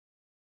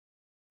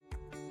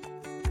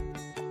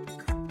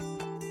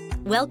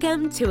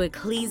Welcome to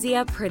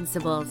Ecclesia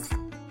Principles,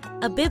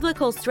 a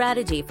biblical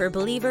strategy for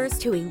believers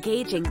to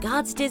engage in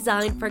God's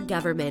design for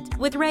government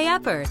with Ray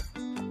Eppard.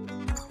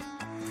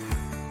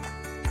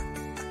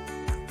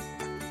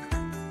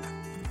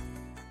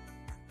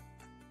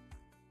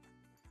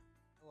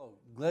 Hello,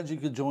 glad you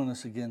could join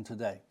us again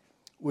today.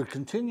 We're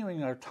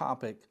continuing our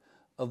topic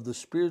of the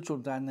spiritual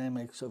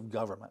dynamics of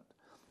government.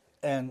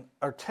 And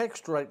our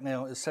text right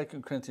now is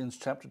 2 Corinthians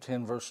chapter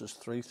 10, verses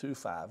 3 through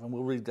 5, and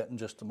we'll read that in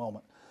just a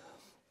moment.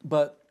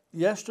 But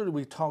yesterday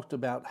we talked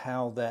about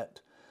how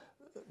that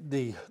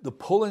the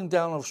pulling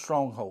down of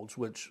strongholds,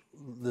 which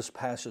this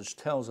passage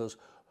tells us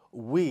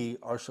we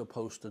are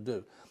supposed to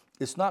do.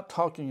 It's not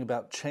talking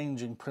about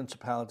changing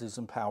principalities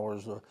and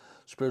powers or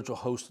spiritual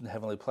hosts in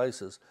heavenly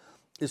places.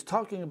 It's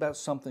talking about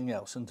something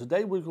else. And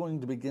today we're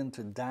going to begin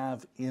to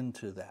dive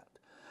into that.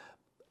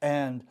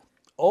 And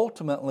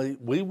ultimately,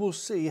 we will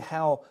see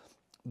how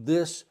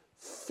this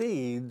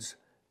feeds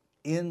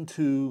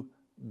into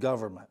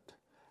government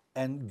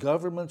and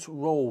government's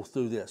role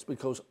through this,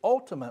 because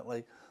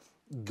ultimately,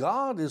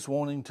 God is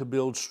wanting to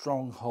build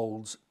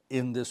strongholds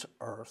in this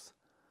earth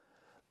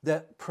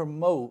that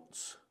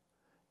promotes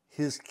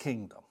His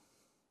kingdom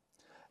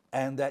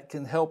and that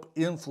can help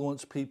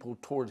influence people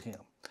toward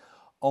Him.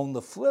 On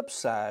the flip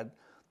side,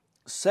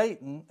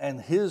 Satan and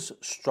his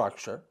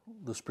structure,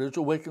 the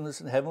spiritual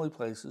wickedness in heavenly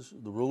places,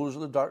 the rulers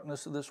of the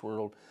darkness of this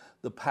world,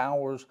 the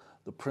powers,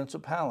 the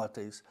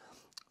principalities,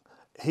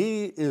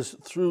 he is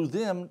through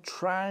them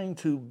trying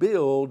to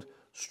build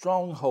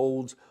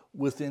strongholds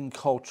within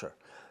culture.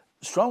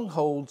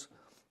 Strongholds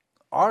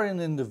are in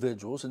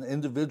individuals, and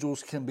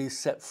individuals can be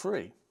set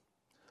free.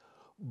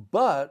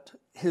 But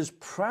his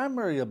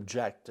primary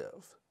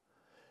objective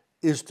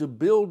is to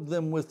build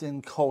them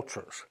within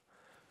cultures,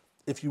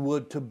 if you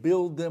would, to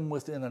build them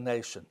within a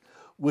nation,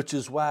 which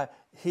is why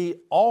he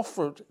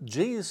offered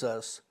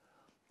Jesus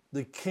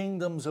the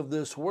kingdoms of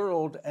this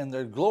world and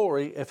their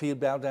glory if he had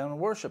bowed down and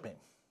worshiped him.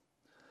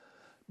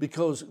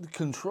 Because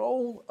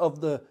control of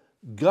the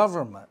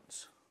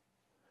governments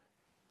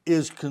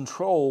is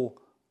control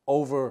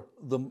over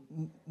the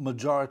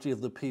majority of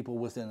the people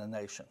within a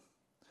nation.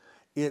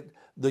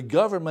 The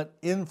government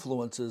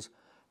influences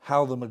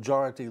how the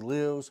majority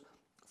lives,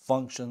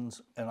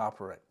 functions, and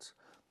operates.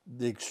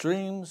 The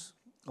extremes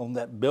on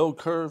that bell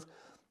curve,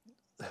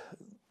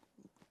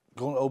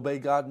 going to obey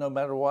God no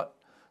matter what,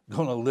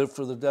 going to live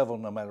for the devil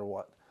no matter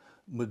what.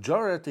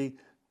 Majority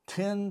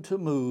tend to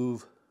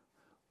move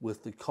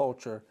with the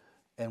culture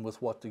and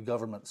with what the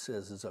government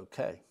says is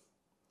okay,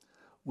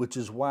 which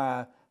is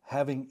why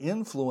having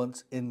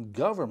influence in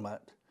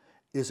government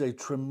is a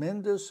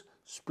tremendous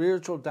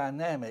spiritual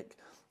dynamic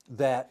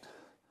that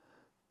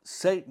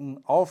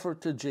Satan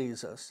offered to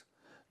Jesus.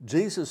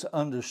 Jesus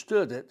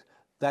understood it.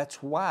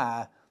 That's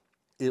why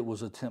it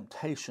was a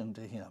temptation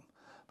to him,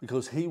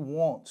 because he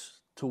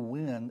wants to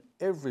win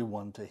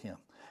everyone to him.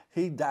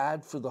 He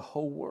died for the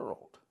whole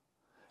world.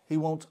 He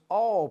wants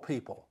all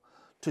people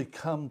to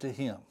come to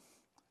him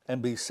and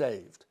be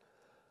saved.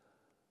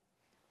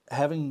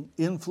 Having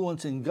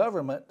influence in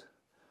government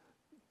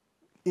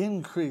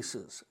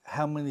increases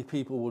how many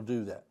people will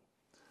do that.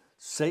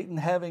 Satan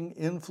having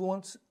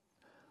influence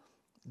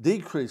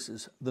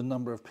decreases the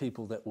number of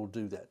people that will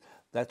do that.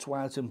 That's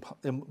why it's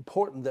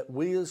important that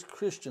we as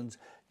Christians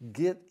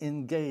get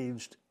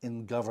engaged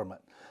in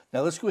government.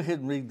 Now let's go ahead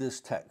and read this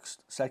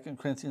text, 2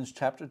 Corinthians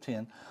chapter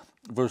 10,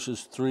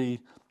 verses 3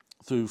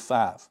 through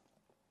 5.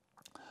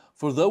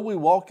 For though we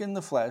walk in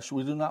the flesh,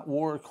 we do not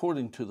war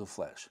according to the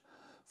flesh.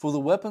 For the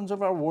weapons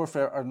of our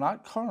warfare are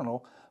not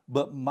carnal,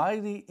 but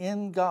mighty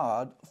in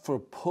God for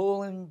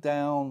pulling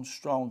down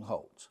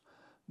strongholds.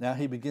 Now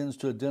he begins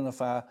to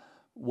identify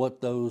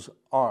what those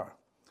are.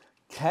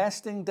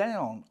 Casting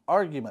down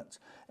arguments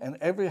and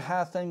every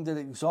high thing that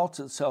exalts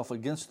itself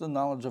against the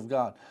knowledge of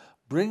God,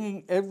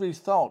 bringing every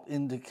thought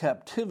into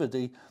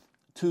captivity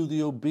to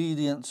the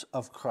obedience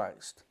of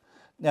Christ.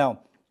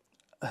 Now,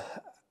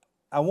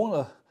 I want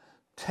to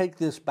take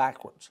this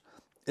backwards.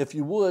 If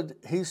you would,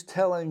 he's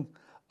telling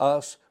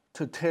us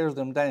to tear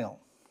them down.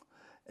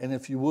 And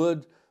if you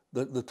would,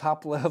 the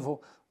top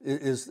level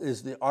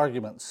is the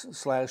arguments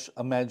 /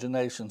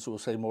 imagination, so we'll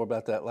say more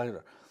about that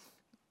later.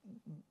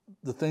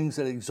 The things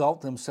that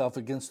exalt themselves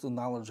against the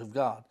knowledge of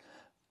God.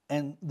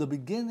 And the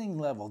beginning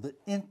level, the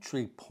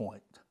entry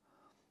point,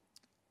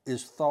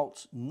 is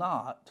thoughts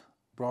not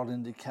brought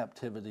into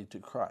captivity to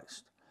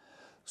Christ.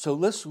 So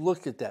let's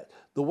look at that.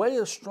 The way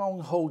a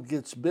stronghold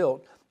gets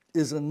built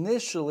is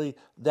initially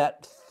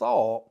that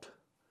thought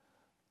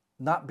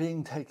not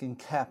being taken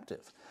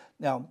captive.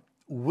 Now,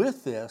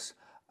 with this,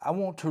 I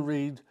want to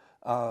read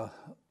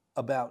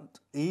about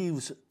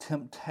Eve's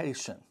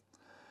temptation,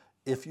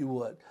 if you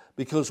would,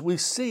 because we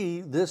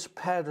see this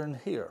pattern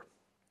here.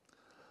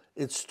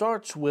 It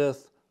starts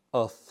with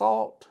a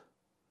thought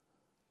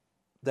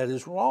that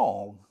is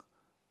wrong,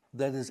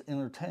 that is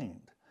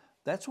entertained.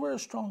 That's where a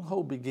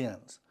stronghold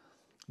begins.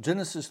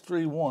 Genesis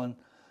 3:1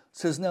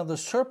 says, Now the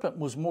serpent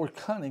was more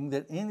cunning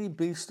than any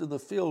beast of the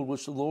field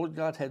which the Lord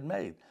God had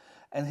made.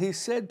 And he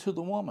said to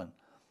the woman,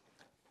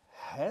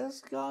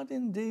 has God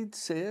indeed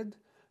said,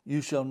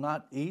 you shall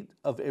not eat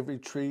of every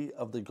tree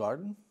of the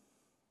garden?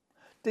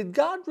 Did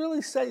God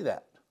really say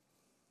that?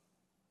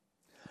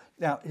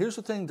 Now, here's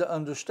the thing to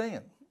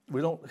understand.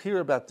 We don't hear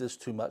about this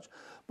too much,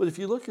 but if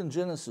you look in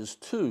Genesis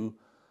 2,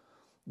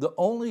 the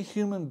only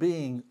human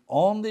being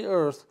on the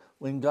earth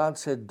when God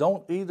said,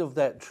 don't eat of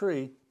that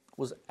tree,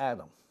 was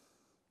Adam.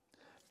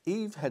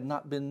 Eve had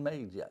not been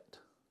made yet.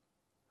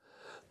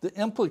 The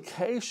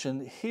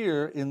implication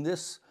here in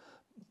this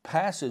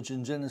passage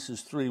in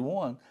Genesis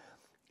 3:1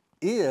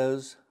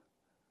 is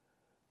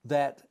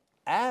that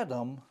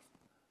Adam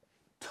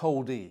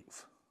told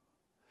Eve.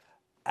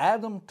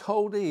 Adam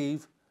told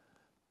Eve,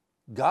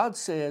 God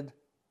said,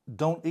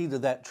 don't eat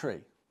of that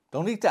tree.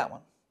 Don't eat that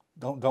one.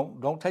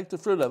 Don't take the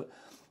fruit of it.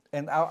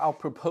 And I'll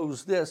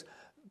propose this.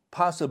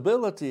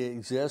 Possibility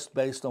exists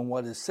based on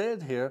what is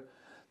said here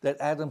that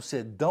Adam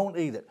said, don't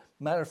eat it.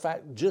 Matter of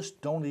fact,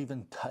 just don't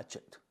even touch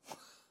it.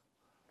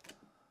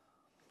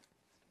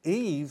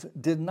 Eve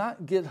did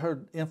not get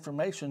her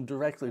information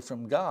directly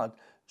from God.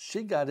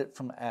 She got it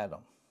from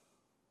Adam.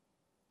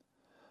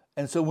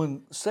 And so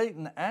when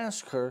Satan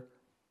asked her,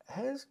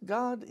 has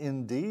God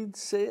indeed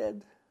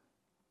said?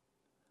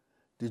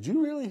 Did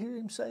you really hear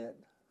him say it?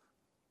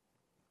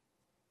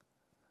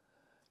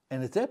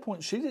 And at that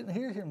point, she didn't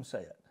hear him say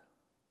it.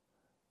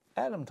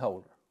 Adam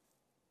told her.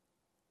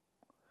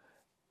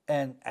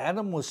 And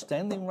Adam was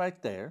standing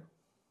right there.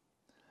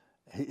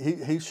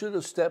 He should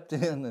have stepped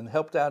in and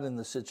helped out in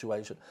the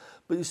situation.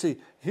 But you see,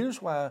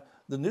 here's why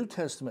the New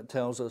Testament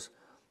tells us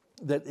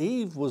that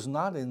Eve was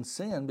not in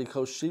sin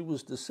because she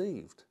was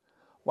deceived.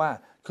 Why?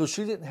 Because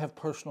she didn't have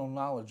personal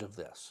knowledge of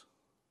this.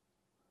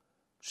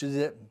 She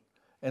didn't.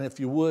 And if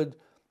you would,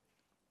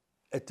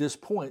 at this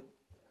point,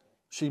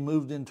 she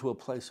moved into a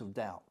place of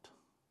doubt.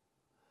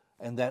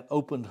 And that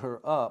opened her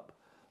up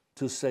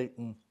to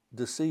Satan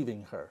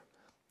deceiving her.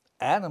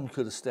 Adam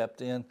could have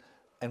stepped in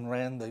and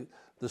ran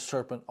the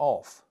serpent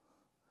off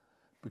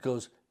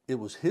because it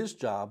was his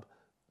job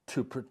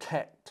to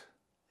protect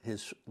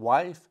his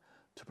wife,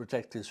 to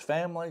protect his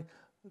family,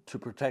 to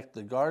protect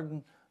the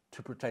garden,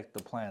 to protect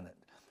the planet.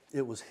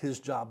 It was his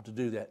job to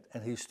do that,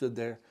 and he stood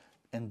there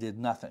and did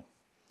nothing.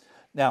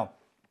 Now,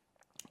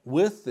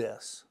 with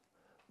this,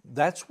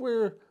 that's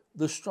where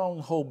the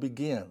stronghold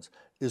begins,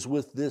 is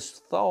with this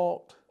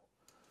thought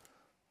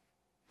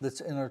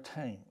that's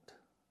entertained.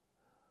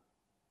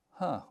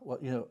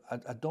 Well,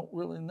 I don't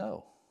really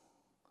know.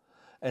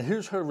 And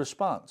here's her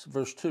response,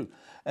 verse 2.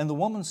 And the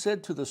woman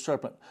said to the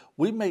serpent,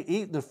 we may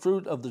eat the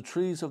fruit of the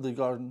trees of the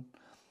garden,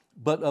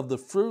 but of the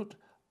fruit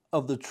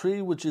of the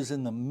tree which is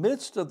in the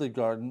midst of the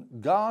garden,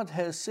 God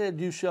has said,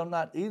 you shall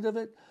not eat of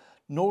it,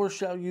 nor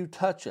shall you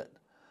touch it,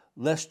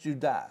 lest you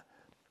die.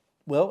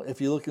 Well, if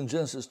you look in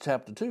Genesis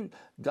chapter 2,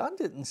 God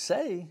didn't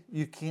say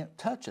you can't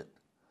touch it.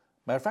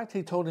 Matter of fact,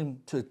 he told him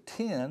to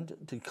tend,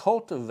 to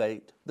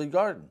cultivate the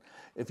garden.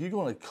 If you're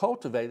going to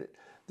cultivate it,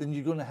 then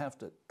you're going to have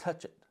to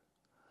touch it.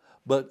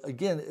 But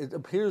again, it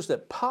appears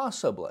that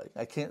possibly,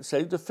 I can't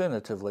say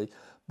definitively,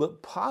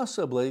 but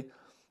possibly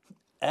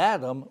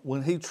Adam,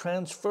 when he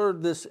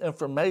transferred this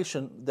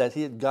information that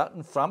he had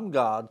gotten from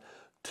God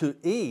to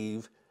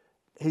Eve,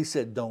 he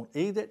said, don't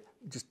eat it,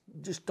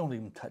 just don't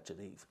even touch it,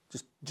 Eve.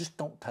 Just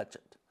don't touch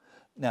it.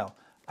 Now,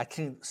 I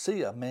can't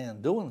see a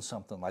man doing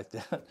something like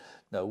that.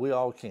 No, we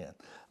all can.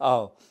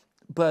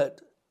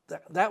 But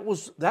that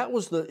was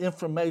the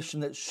information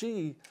that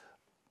she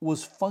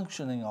was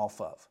functioning off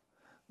of.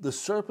 The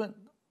serpent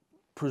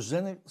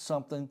presented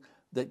something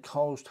that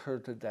caused her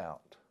to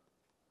doubt.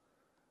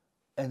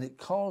 And it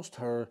caused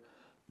her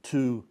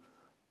to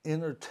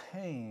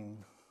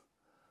entertain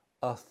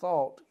a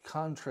thought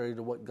contrary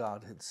to what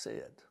God had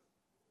said.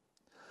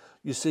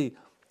 You see,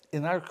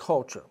 in our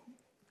culture,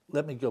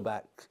 let me go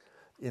back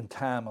in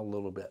time a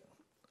little bit.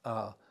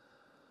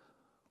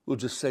 We'll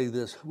just say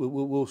this.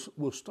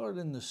 We'll start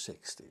in the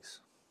 60s.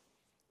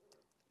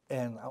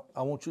 And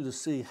I want you to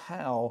see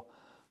how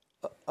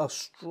a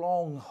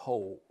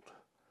stronghold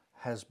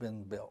has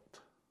been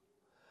built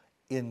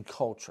in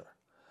culture.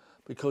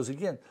 Because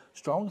again,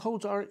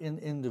 strongholds are in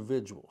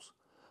individuals.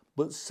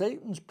 But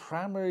Satan's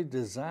primary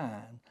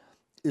design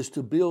is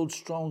to build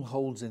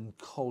strongholds in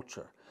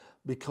culture.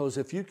 Because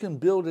if you can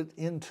build it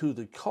into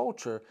the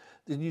culture,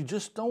 then you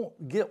just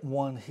don't get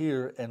one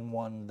here and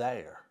one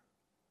there.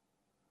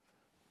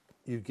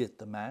 You get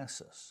the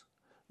masses.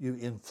 You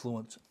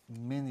influence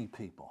many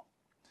people.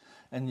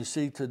 And you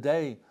see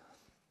today,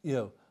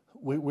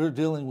 we're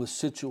dealing with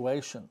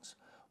situations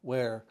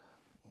where,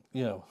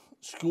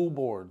 school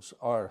boards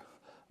are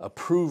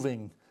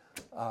approving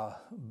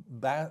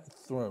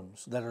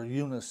bathrooms that are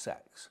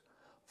unisex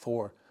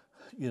for,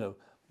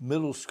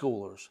 middle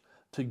schoolers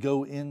to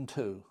go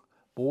into,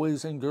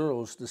 boys and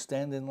girls to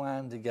stand in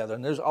line together.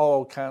 And there's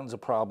all kinds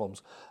of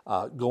problems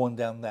going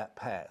down that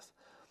path.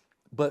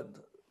 But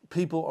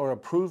people are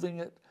approving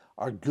it,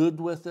 are good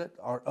with it,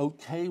 are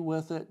okay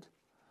with it.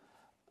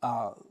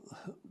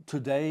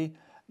 Today,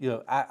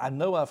 I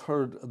know I've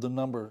heard the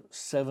number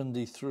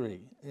 73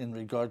 in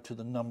regard to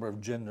the number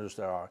of genders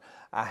there are.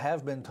 I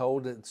have been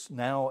told it's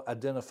now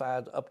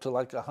identified up to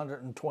like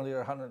 120 or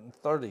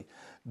 130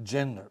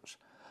 genders.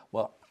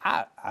 Well,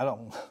 I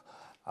don't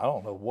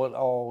know what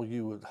all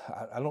you would,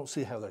 I don't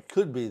see how there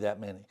could be that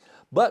many.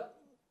 But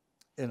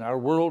in our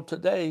world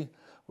today,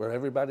 where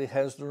everybody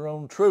has their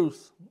own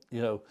truth,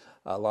 a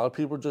lot of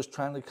people are just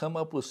trying to come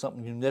up with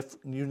something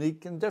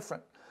unique and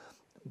different.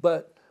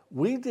 But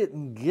we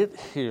didn't get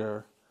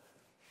here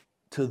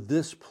to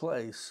this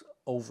place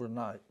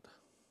overnight.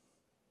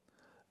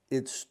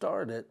 It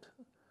started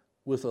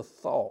with a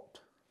thought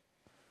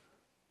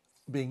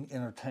being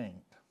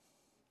entertained,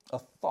 a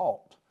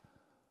thought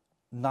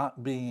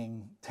not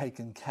being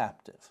taken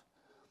captive.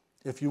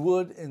 If you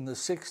would, in the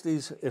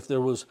 60s, if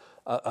there was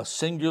a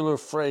singular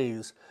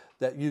phrase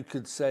that you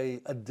could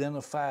say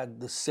identified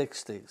the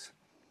 60s,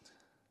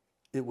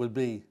 it would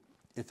be,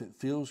 if it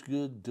feels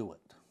good, do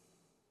it.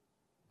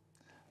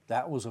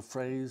 That was a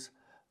phrase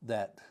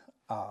that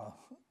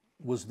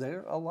was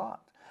there a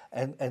lot.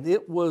 And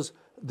it was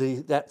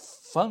that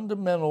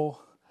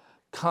fundamental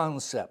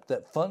concept,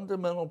 that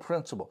fundamental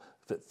principle.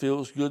 If it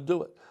feels good,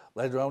 do it.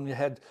 Later on, you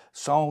had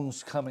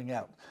songs coming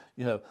out.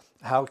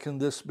 How can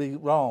this be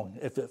wrong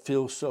if it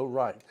feels so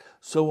right?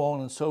 So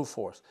on and so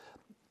forth.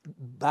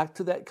 Back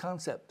to that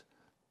concept.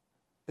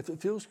 If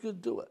it feels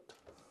good, do it.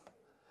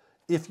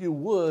 If you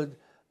would,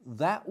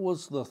 that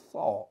was the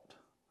thought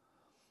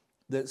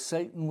that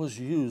Satan was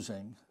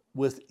using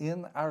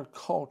within our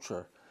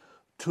culture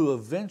to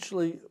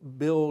eventually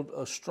build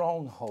a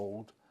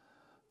stronghold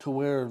to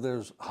where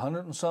there's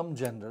 100 and some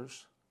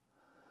genders,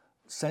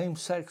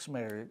 same-sex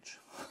marriage,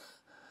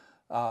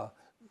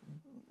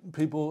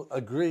 people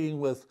agreeing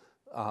with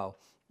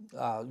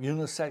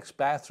unisex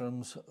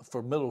bathrooms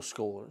for middle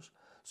schoolers,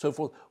 so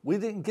forth. We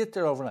didn't get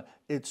there overnight.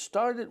 It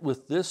started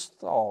with this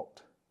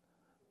thought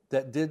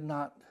that did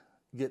not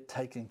get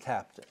taken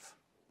captive.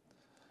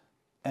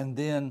 And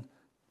then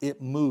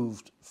it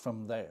moved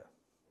from there.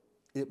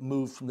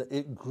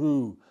 It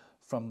grew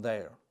from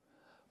there.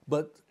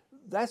 But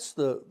that's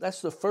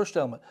the first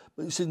element.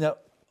 But you see, now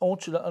I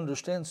want you to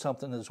understand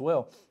something as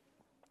well,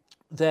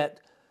 that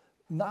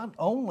not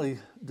only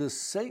does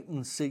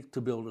Satan seek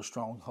to build a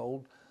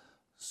stronghold,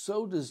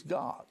 so does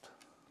God.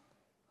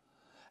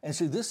 And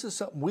see, this is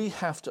something we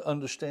have to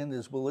understand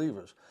as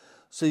believers.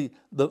 See,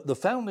 the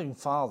founding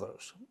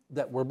fathers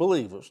that were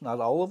believers,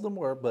 not all of them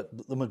were,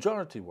 but the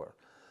majority were.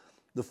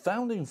 The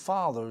founding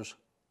fathers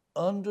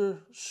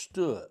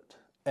understood,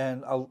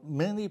 and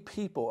many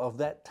people of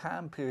that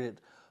time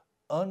period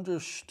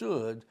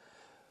understood,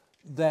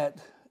 that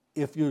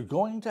if you're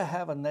going to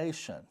have a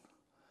nation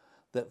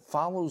that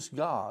follows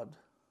God,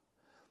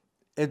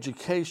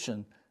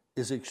 education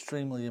is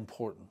extremely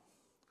important.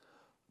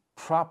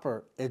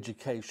 Proper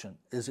education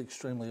is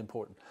extremely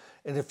important.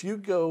 And if you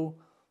go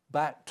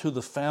back to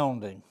the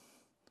founding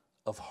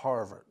of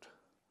Harvard,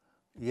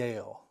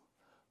 Yale,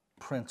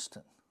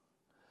 Princeton,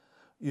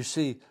 you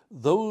see,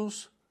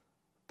 those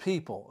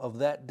people of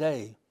that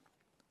day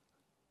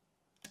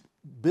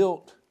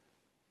built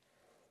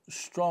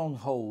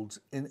strongholds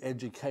in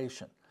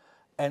education.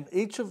 And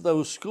each of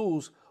those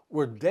schools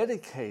were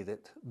dedicated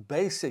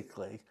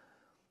basically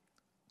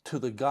to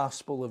the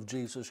gospel of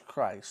Jesus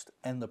Christ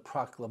and the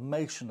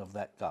proclamation of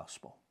that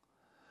gospel.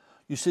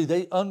 You see,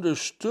 they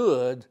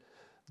understood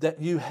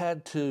that you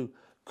had to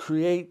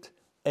create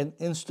an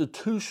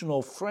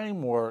institutional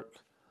framework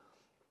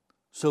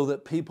so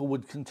that people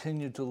would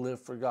continue to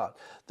live for God.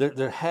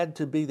 There had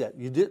to be that.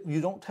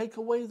 You don't take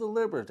away the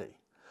liberty.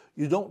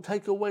 You don't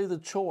take away the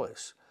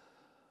choice.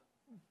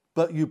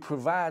 But you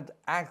provide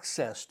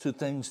access to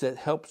things that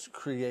helps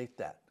create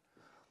that.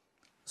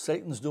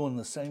 Satan's doing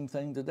the same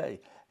thing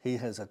today. He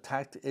has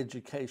attacked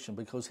education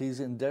because he's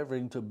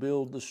endeavoring to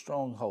build the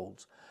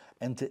strongholds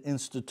and to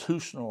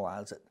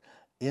institutionalize it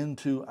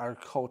into our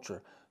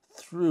culture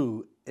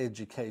through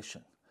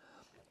education.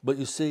 But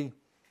you see,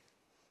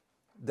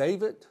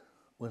 David,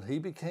 when he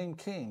became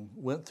king,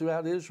 went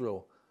throughout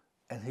Israel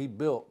and he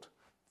built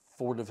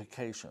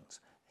fortifications.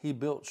 He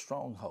built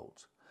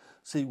strongholds.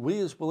 See, we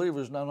as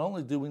believers, not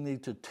only do we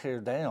need to tear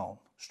down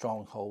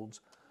strongholds,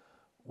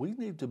 we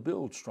need to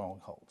build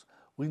strongholds.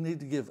 We need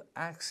to give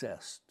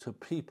access to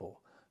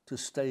people to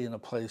stay in a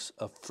place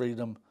of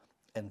freedom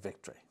and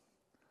victory.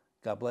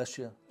 God bless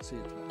you. See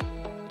you tomorrow.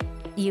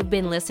 You've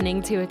been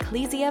listening to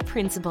Ecclesia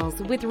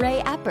Principles with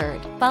Ray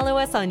Eppard. Follow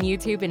us on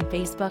YouTube and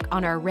Facebook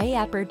on our Ray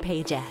Eppard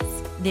pages.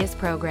 This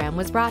program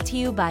was brought to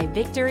you by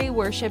Victory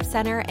Worship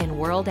Center and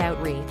World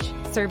Outreach.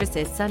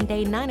 Services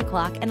Sunday 9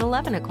 o'clock and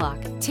 11 o'clock,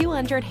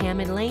 200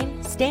 Hammond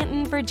Lane,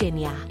 Stanton,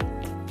 Virginia.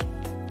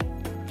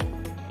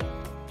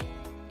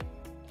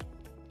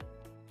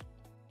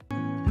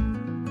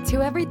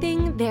 To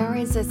everything, there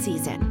is a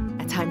season,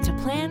 a time to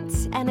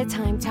plant and a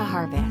time to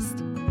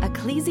harvest.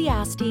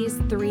 Ecclesiastes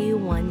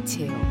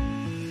 3:1-2.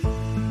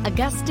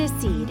 Augustus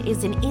Seed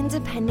is an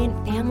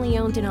independent,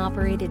 family-owned and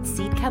operated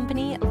seed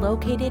company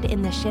located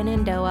in the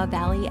Shenandoah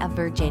Valley of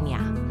Virginia.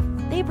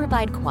 They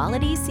provide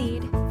quality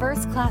seed,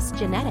 first-class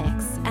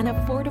genetics, and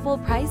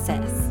affordable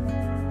prices.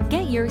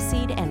 Get your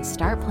seed and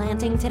start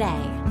planting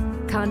today.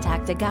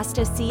 Contact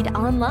Augusta Seed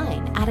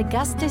online at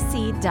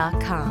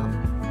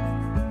augustaseed.com.